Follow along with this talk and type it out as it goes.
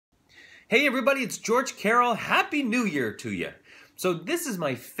Hey everybody, it's George Carroll. Happy New Year to you. So this is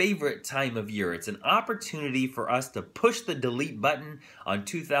my favorite time of year. It's an opportunity for us to push the delete button on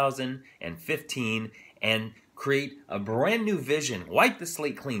 2015 and create a brand new vision, wipe the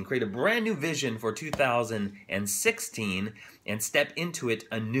slate clean, create a brand new vision for 2016 and step into it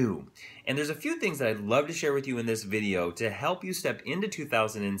anew. And there's a few things that I'd love to share with you in this video to help you step into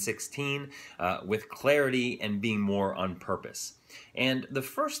 2016 with clarity and being more on purpose. And the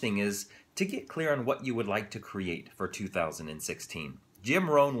first thing is to get clear on what you would like to create for 2016. Jim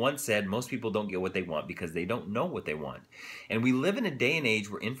Rohn once said most people don't get what they want because they don't know what they want. And we live in a day and age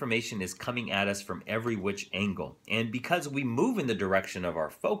where information is coming at us from every which angle. And because we move in the direction of our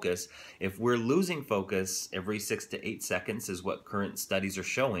focus, if we're losing focus every 6 to 8 seconds is what current studies are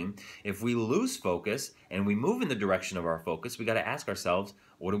showing, if we lose focus and we move in the direction of our focus, we got to ask ourselves,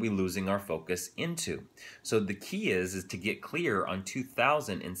 what are we losing our focus into? So the key is to get clear on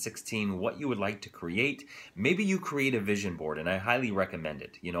 2016 what you would like to create. Maybe you create a vision board, and I highly recommend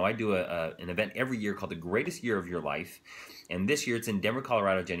it. You know, I do an event every year called The Greatest Year of Your Life, and this year it's in Denver,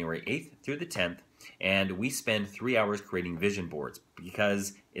 Colorado, January 8th through the 10th, and we spend 3 hours creating vision boards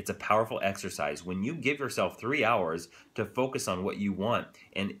because it's a powerful exercise. When you give yourself 3 hours to focus on what you want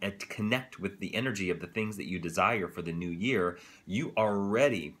and to connect with the energy of the things that you desire for the new year, you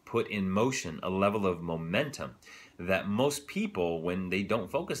already put in motion a level of momentum that most people, when they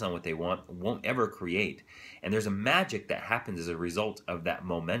don't focus on what they want, won't ever create. And there's a magic that happens as a result of that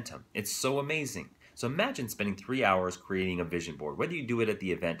momentum. It's so amazing. So imagine spending 3 hours creating a vision board, whether you do it at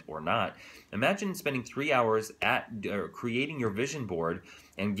the event or not. Imagine spending 3 hours creating your vision board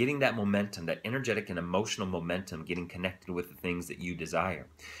and getting that momentum, that energetic and emotional momentum, getting connected with the things that you desire.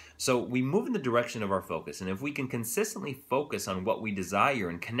 So we move in the direction of our focus, and if we can consistently focus on what we desire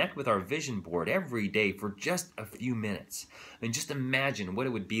and connect with our vision board every day for just a few minutes, and just imagine what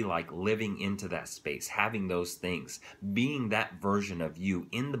it would be like living into that space, having those things, being that version of you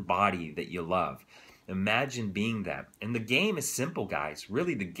in the body that you love. Imagine being that. And the game is simple, guys.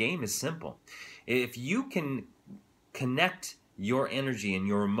 Really, the game is simple. If you can connect your energy and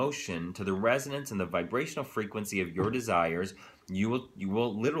your emotion to the resonance and the vibrational frequency of your desires, you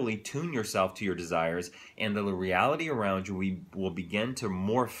will literally tune yourself to your desires, and the reality around you will begin to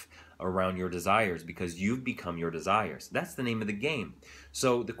morph around your desires because you've become your desires. That's the name of the game.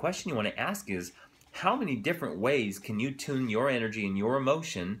 So the question you want to ask is, how many different ways can you tune your energy and your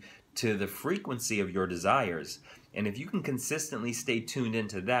emotion to the frequency of your desires? And if you can consistently stay tuned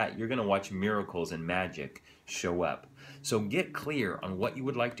into that, you're going to watch miracles and magic show up. So get clear on what you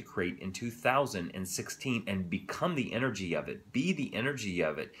would like to create in 2016 and become the energy of it. Be the energy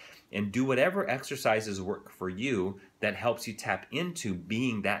of it. And do whatever exercises work for you that helps you tap into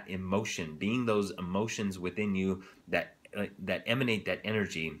being that emotion, being those emotions within you that emanate that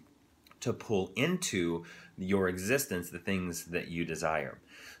energy to pull into your existence the things that you desire.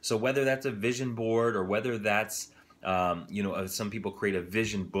 So whether that's a vision board or whether that's some people create a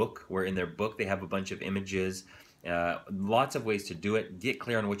vision book where in their book they have a bunch of images. Lots of ways to do it. Get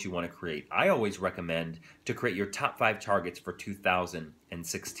clear on what you want to create. I always recommend to create your top 5 targets for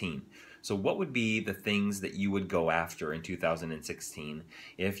 2016. So what would be the things that you would go after in 2016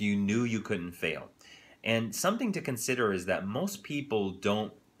 if you knew you couldn't fail? And something to consider is that most people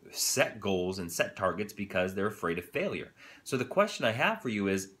don't set goals and set targets because they're afraid of failure. So the question I have for you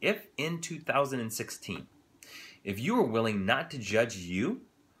is, if in 2016, if you were willing not to judge you,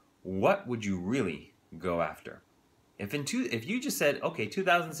 what would you really go after? If you just said, okay,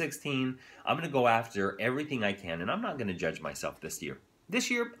 2016, I'm going to go after everything I can, and I'm not going to judge myself this year.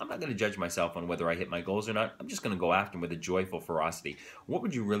 This year, I'm not going to judge myself on whether I hit my goals or not. I'm just going to go after them with a joyful ferocity. What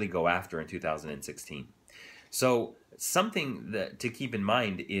would you really go after in 2016? So something that to keep in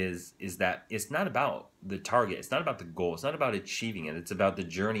mind is that it's not about the target, it's not about the goal, it's not about achieving it, it's about the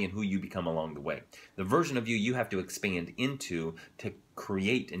journey and who you become along the way. The version of you have to expand into to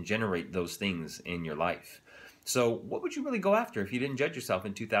create and generate those things in your life. So what would you really go after if you didn't judge yourself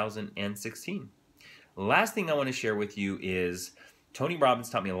in 2016? Last thing I want to share with you is, Tony Robbins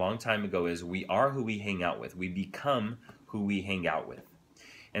taught me a long time ago, is we are who we hang out with. We become who we hang out with.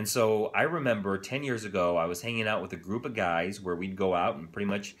 And so I remember 10 years ago, I was hanging out with a group of guys where we'd go out and pretty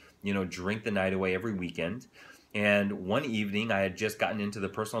much, drink the night away every weekend. And one evening, I had just gotten into the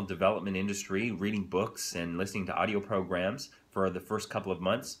personal development industry, reading books and listening to audio programs for the first couple of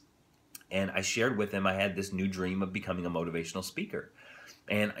months. And I shared with them I had this new dream of becoming a motivational speaker.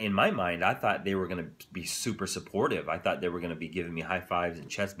 And in my mind, I thought they were going to be super supportive. I thought they were going to be giving me high fives and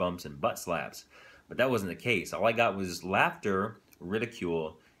chest bumps and butt slaps. But that wasn't the case. All I got was laughter,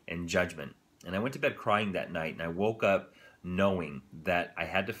 ridicule, and judgment. And I went to bed crying that night, and I woke up knowing that I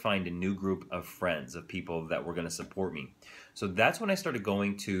had to find a new group of friends, of people that were going to support me. So that's when I started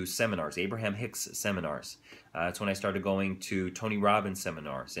going to seminars, Abraham Hicks seminars. That's when I started going to Tony Robbins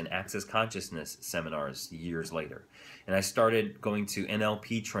seminars and Access Consciousness seminars years later. And I started going to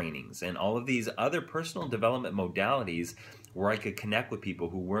NLP trainings and all of these other personal development modalities where I could connect with people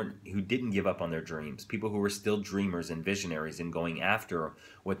who didn't give up on their dreams, people who were still dreamers and visionaries and going after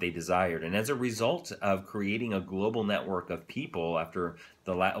what they desired. And as a result of creating a global network of people over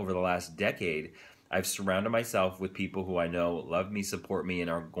the last decade, I've surrounded myself with people who I know love me, support me, and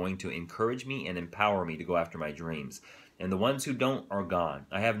are going to encourage me and empower me to go after my dreams. And the ones who don't are gone.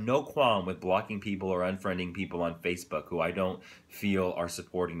 I have no qualm with blocking people or unfriending people on Facebook who I don't feel are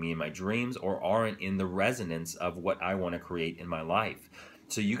supporting me in my dreams or aren't in the resonance of what I want to create in my life.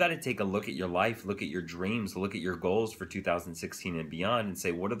 So you got to take a look at your life, look at your dreams, look at your goals for 2016 and beyond, and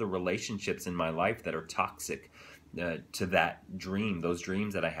say, what are the relationships in my life that are toxic to that dream, those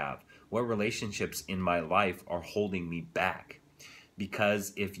dreams that I have? What relationships in my life are holding me back?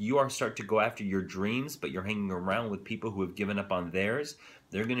 Because if you start to go after your dreams, but you're hanging around with people who have given up on theirs,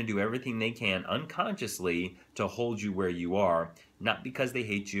 they're going to do everything they can unconsciously to hold you where you are, not because they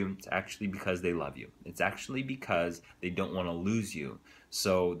hate you, it's actually because they love you. It's actually because they don't want to lose you.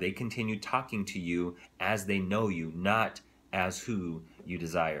 So they continue talking to you as they know you, not as who you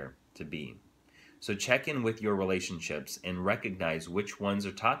desire to be. So check in with your relationships and recognize which ones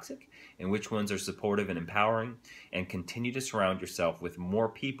are toxic and which ones are supportive and empowering, and continue to surround yourself with more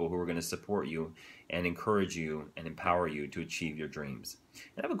people who are going to support you and encourage you and empower you to achieve your dreams.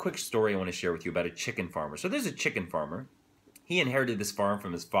 And I have a quick story I want to share with you about a chicken farmer. So there's a chicken farmer. He inherited this farm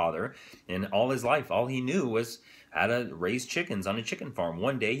from his father, and all his life, all he knew was how to raise chickens on a chicken farm.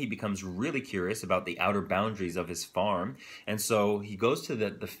 One day, he becomes really curious about the outer boundaries of his farm, and so he goes to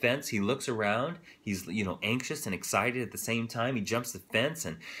the fence. He looks around. He's anxious and excited at the same time. He jumps the fence,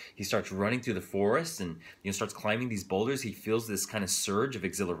 and he starts running through the forest, and starts climbing these boulders. He feels this kind of surge of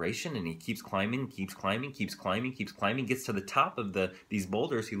exhilaration, and he keeps climbing, keeps climbing, keeps climbing, keeps climbing. Gets to the top of these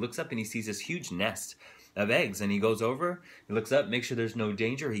boulders. He looks up, and he sees this huge nest of eggs, and he goes over, he looks up, makes sure there's no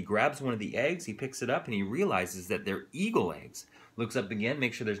danger. He grabs one of the eggs, he picks it up, and he realizes that they're eagle eggs. Looks up again,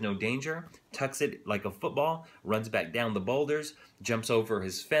 makes sure there's no danger, tucks it like a football, runs back down the boulders, jumps over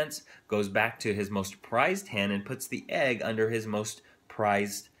his fence, goes back to his most prized hen, and puts the egg under his most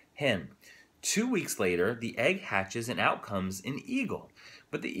prized hen. 2 weeks later, the egg hatches, and out comes an eagle.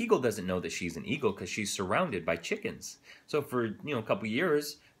 But the eagle doesn't know that she's an eagle because she's surrounded by chickens. So for a couple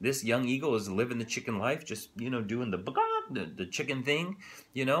years, this young eagle is living the chicken life, just doing the chicken thing,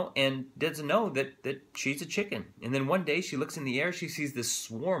 and doesn't know that she's a chicken. And then one day she looks in the air, she sees this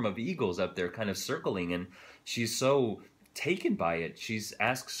swarm of eagles up there kind of circling, and she's so taken by it. She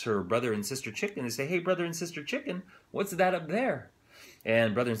asks her brother and sister chicken, they say, "Hey, brother and sister chicken, what's that up there?"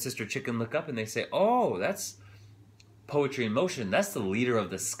 And brother and sister chicken look up and they say, "Oh, that's poetry in motion. That's the leader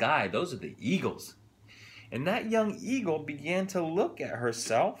of the sky. Those are the eagles." And that young eagle began to look at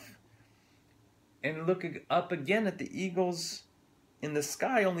herself and look up again at the eagles in the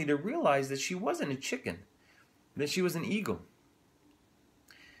sky, only to realize that she wasn't a chicken, that she was an eagle.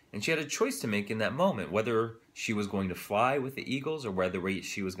 And she had a choice to make in that moment, whether she was going to fly with the eagles or whether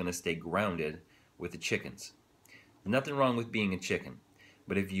she was going to stay grounded with the chickens. There's nothing wrong with being a chicken,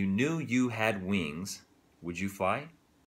 but if you knew you had wings, would you fly?